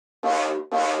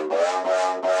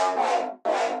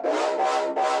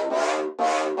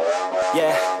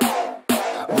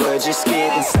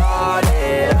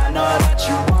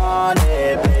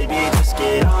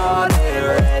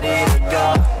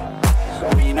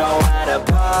a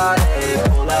party,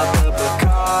 pull up the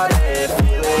Bacardi,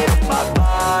 feel it in my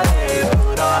body,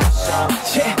 put on a show.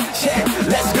 Yeah,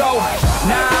 yeah, let's go.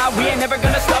 Nah, we ain't never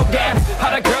gonna slow down.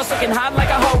 All the girls looking hot like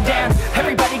a hoe down.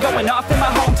 Everybody going off in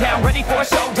my hometown, ready for a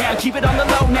showdown. Keep it on the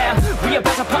low now. We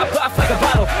about to pop off like a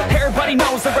bottle. Everybody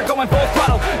knows that we're going full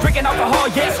throttle. Drinking alcohol,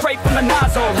 yeah, straight from the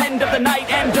nozzle. End of the night,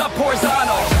 end up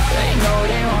horizontal. They know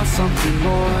they want something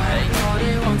more. They know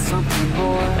they want something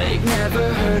more. They've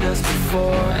never heard us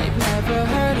before. They've never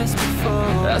heard us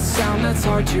before. A sound that's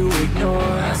hard to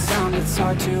ignore. A sound that's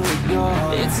hard to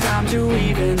ignore. It's time to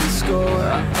even the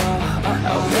score.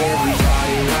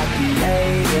 Everybody like the A,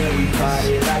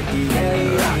 everybody like the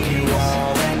A. Rock and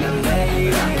roll and the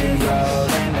late, rock and roll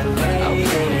and the late.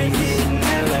 Getting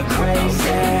hella crazy,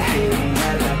 getting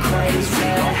hella crazy.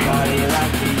 Everybody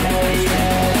like the A,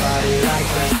 everybody like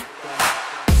the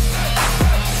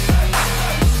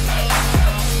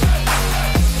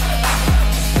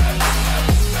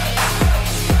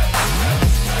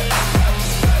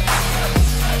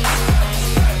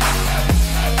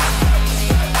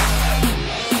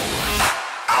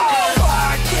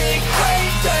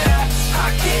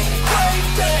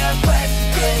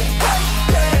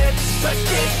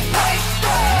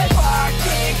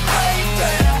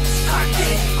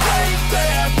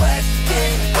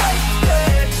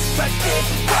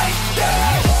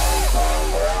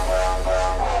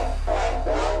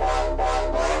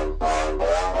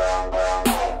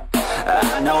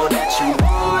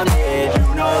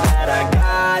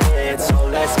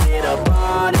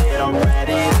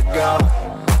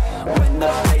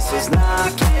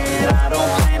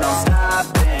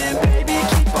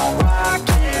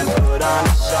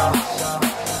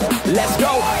let's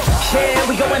go, yeah,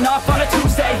 we going off on a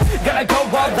Tuesday. Gonna go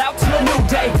all out till a new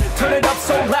day. Turn it up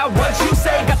so loud, what you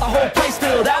say? Got the whole place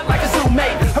filled out like a zoo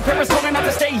mate. Her parents told her not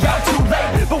to stay out too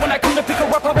late, but when I come to pick her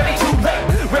up, already too late.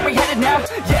 Where we headed now?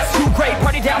 Yes, too great.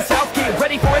 Party down south, get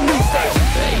ready for a new stage.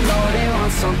 They know they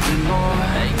want something more.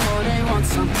 They know they want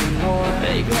something more.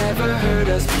 They've never heard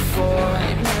us before.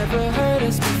 They've never heard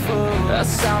us before. A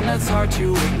sound that's hard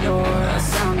to ignore. A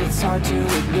sound that's hard to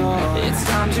ignore. It's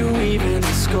time to even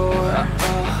the score.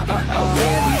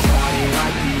 Everybody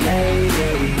like the A,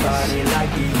 everybody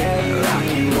like the A. Rock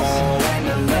and roll and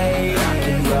the late, rock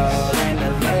and roll and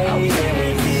the late.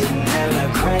 Getting hella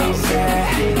crazy,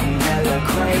 getting hella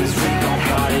crazy. We gon'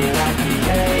 party like the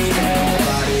A,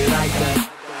 everybody like the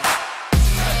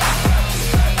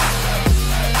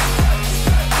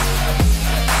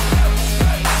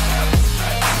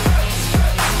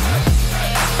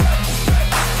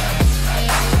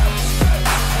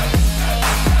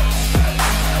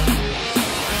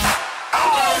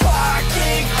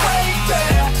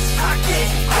I get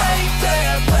crazy,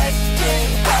 let's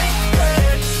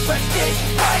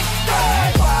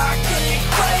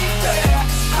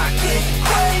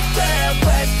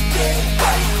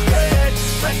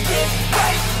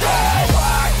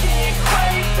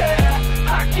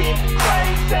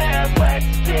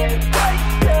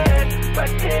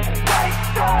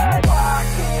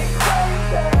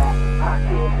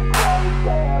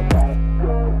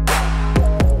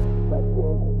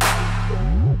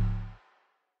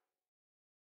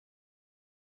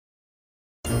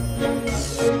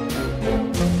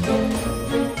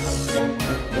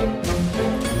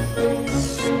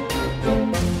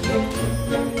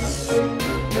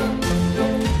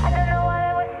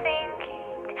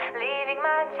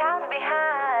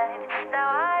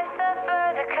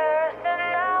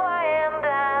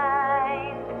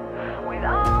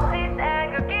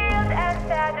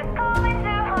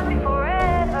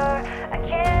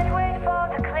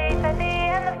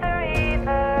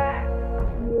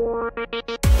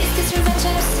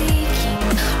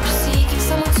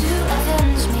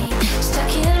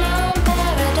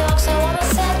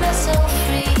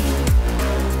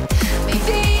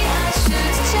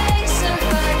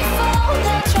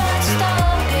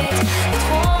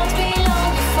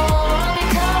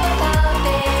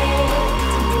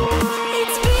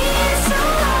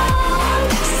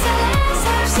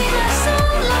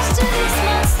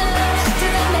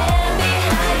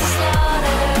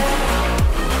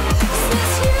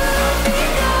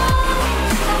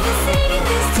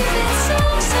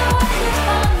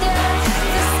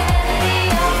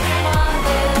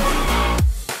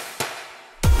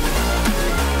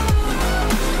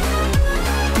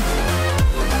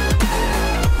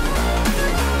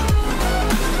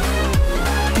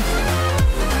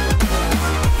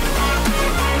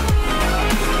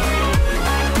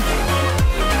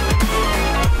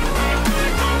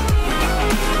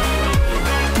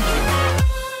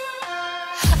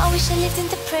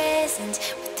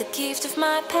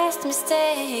my past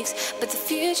mistakes, but the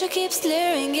future keeps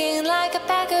luring in like a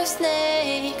pack of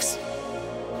snakes.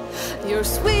 Your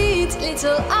sweet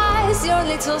little eyes, your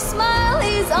little smile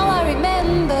is all I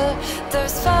remember.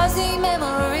 Those fuzzy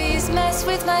memories mess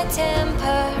with my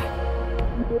temper.